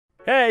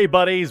Hey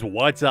buddies,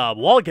 what's up?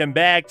 Welcome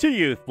back to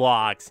Youth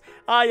Blox.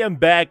 I am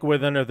back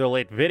with another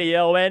lit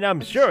video and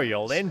I'm sure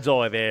you'll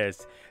enjoy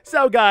this.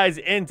 So guys,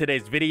 in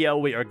today's video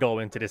we are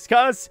going to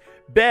discuss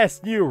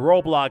best new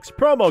Roblox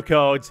promo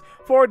codes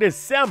for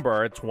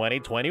December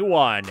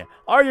 2021.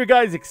 Are you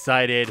guys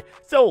excited?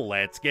 So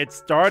let's get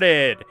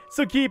started.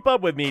 So keep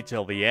up with me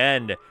till the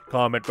end.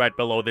 Comment right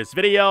below this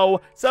video,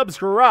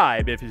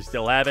 subscribe if you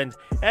still haven't,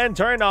 and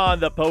turn on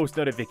the post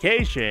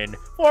notification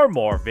for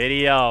more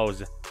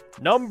videos.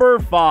 Number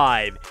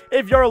 5.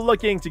 If you're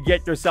looking to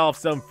get yourself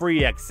some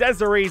free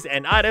accessories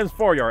and items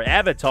for your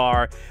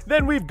avatar,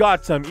 then we've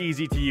got some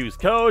easy to use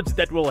codes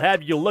that will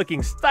have you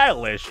looking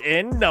stylish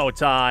in no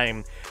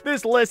time.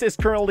 This list is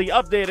currently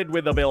updated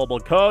with available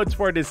codes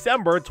for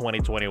December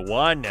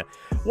 2021.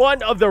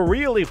 One of the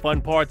really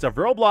fun parts of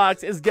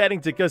Roblox is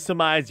getting to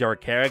customize your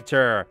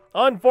character.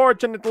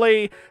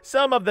 Unfortunately,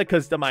 some of the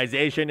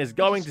customization is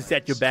going to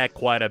set you back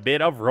quite a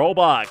bit of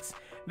Robux.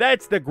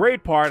 That's the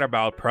great part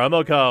about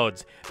promo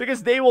codes,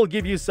 because they will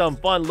give you some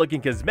fun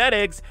looking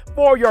cosmetics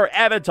for your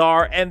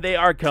avatar and they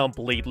are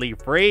completely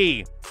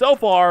free. So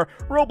far,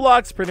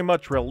 Roblox pretty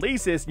much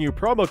releases new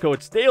promo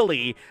codes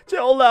daily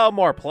to allow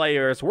more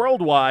players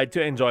worldwide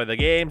to enjoy the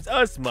games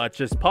as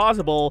much as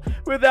possible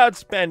without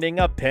spending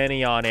a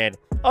penny on it.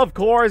 Of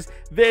course,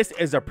 this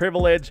is a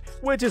privilege,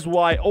 which is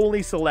why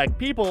only select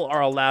people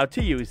are allowed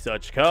to use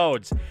such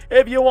codes.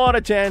 If you want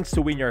a chance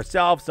to win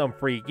yourself some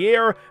free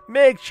gear,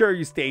 make sure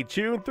you stay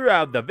tuned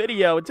throughout the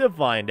video to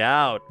find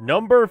out.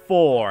 Number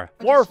 4.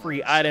 4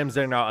 free items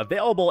are now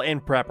available in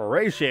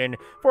preparation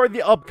for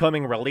the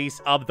upcoming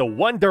release of the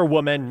Wonder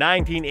Woman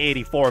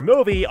 1984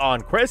 movie on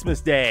Christmas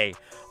Day.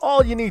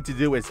 All you need to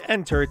do is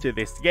enter to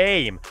this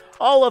game.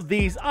 All of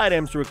these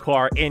items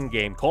require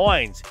in-game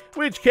coins,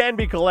 which can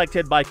be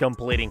collected by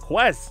completing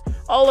quests.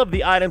 All of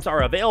the items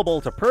are available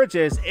to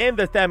purchase in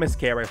the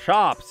Themyscira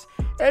shops,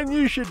 and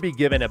you should be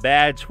given a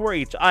badge for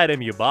each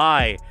item you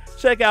buy.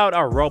 Check out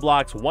our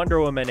Roblox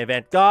Wonder Woman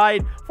event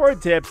guide for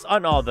tips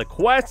on all the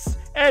quests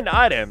and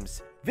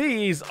items.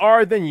 These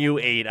are the new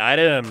 8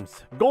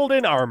 items.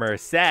 Golden Armor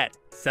Set,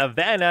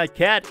 Savannah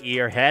Cat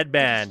Ear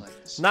Headband,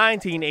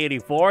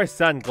 1984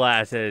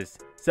 Sunglasses,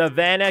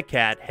 Savannah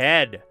Cat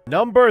Head.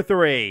 Number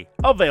 3.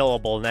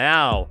 Available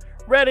now.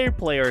 Ready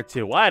Player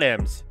 2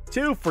 items.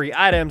 2 free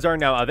items are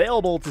now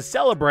available to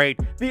celebrate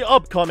the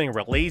upcoming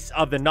release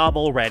of the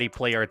novel Ready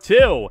Player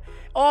 2.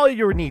 All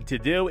you need to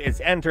do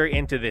is enter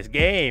into this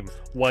game.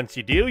 Once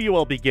you do, you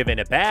will be given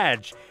a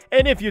badge.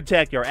 And if you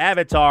check your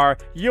avatar,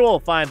 you will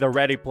find the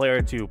Ready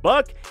Player 2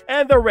 book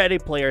and the Ready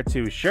Player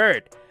 2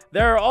 shirt.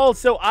 There are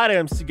also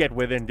items to get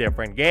within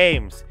different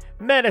games.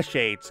 Meta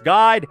Shades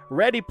Guide,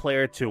 Ready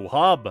Player 2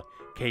 Hub,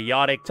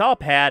 Chaotic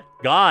Top Hat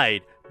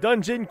Guide,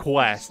 Dungeon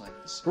Quest,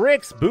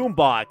 Rick's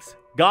Boombox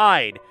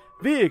Guide,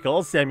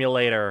 Vehicle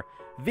Simulator.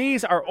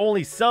 These are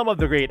only some of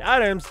the great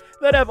items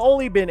that have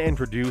only been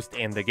introduced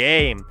in the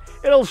game.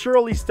 It'll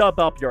surely step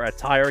up your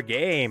entire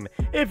game.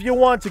 If you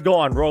want to go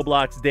on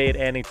Roblox date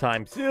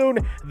anytime soon,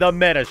 the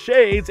Meta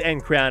Shades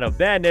and Crown of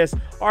Madness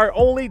are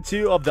only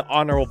 2 of the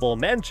honorable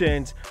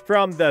mentions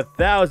from the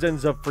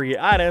thousands of free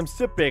items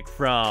to pick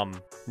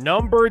from.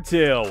 Number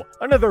 2.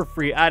 Another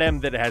free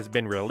item that has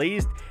been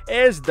released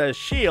is the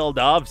Shield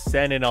of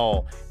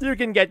Sentinel. You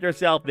can get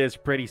yourself this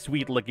pretty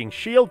sweet looking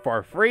shield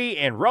for free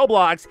in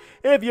Roblox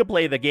if you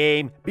play the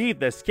game Beat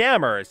the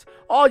Scammers.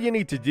 All you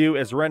need to do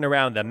is run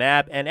around the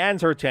map and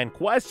answer 10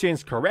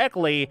 questions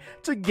correctly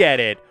to get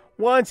it.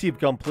 Once you've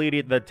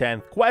completed the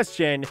 10th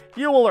question,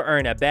 you will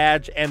earn a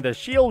badge and the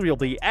shield will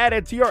be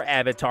added to your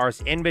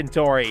avatar's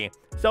inventory.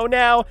 So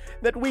now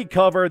that we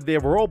covered the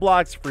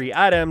Roblox free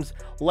items,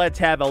 let's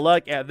have a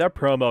look at the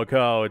promo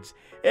codes.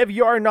 If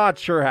you are not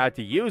sure how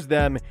to use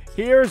them,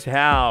 here's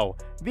how.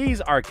 These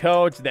are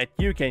codes that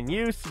you can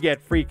use to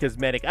get free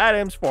cosmetic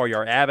items for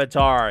your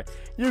avatar.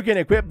 You can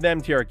equip them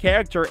to your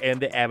character in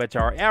the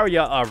avatar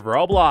area of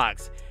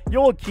Roblox.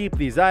 You'll keep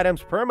these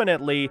items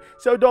permanently,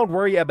 so don't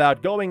worry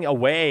about going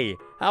away.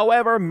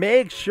 However,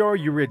 make sure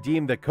you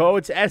redeem the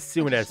codes as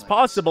soon as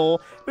possible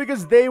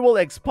because they will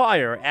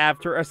expire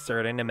after a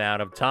certain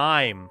amount of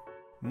time.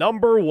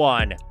 Number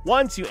 1.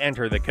 Once you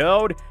enter the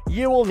code,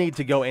 you will need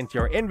to go into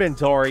your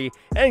inventory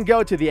and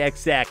go to the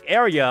exact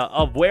area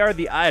of where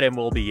the item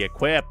will be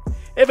equipped.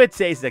 If it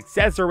says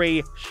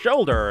Accessory,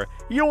 Shoulder,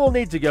 you will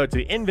need to go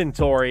to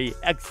Inventory,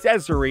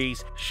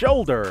 Accessories,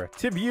 Shoulder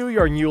to view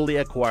your newly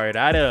acquired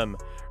item.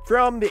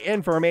 From the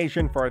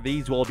information for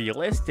these will be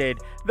listed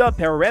the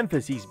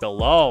parentheses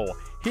below.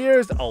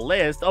 Here's a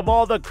list of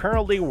all the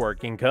currently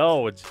working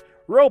codes.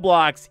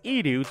 Roblox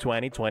Edu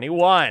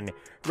 2021.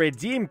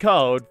 Redeem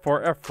code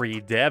for a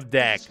free dev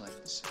deck.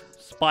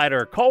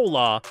 Spider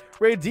Cola.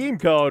 Redeem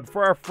code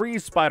for a free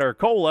Spider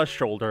Cola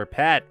shoulder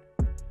pet.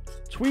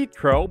 Tweet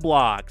Crow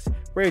Blocks.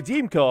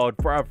 Redeem code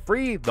for a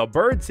free The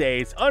Bird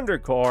Says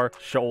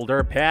 _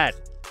 shoulder pet.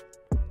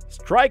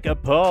 Strike a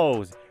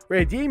Pose.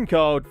 Redeem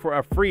code for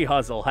a free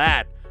Hustle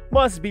hat.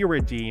 Must be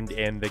redeemed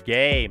in the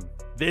game.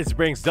 this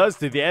brings us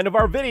to the end of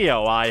our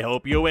video. I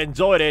hope you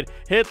enjoyed it.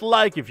 Hit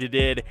like if you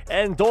did,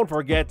 and don't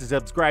forget to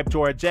subscribe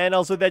to our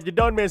channel so that you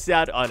don't miss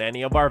out on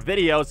any of our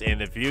videos in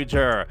the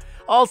future.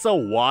 Also,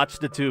 watch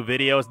the 2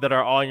 videos that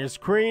are on your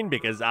screen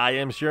because I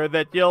am sure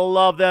that you'll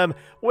love them.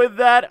 With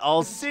that,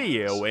 I'll see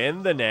you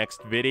in the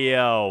next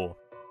video.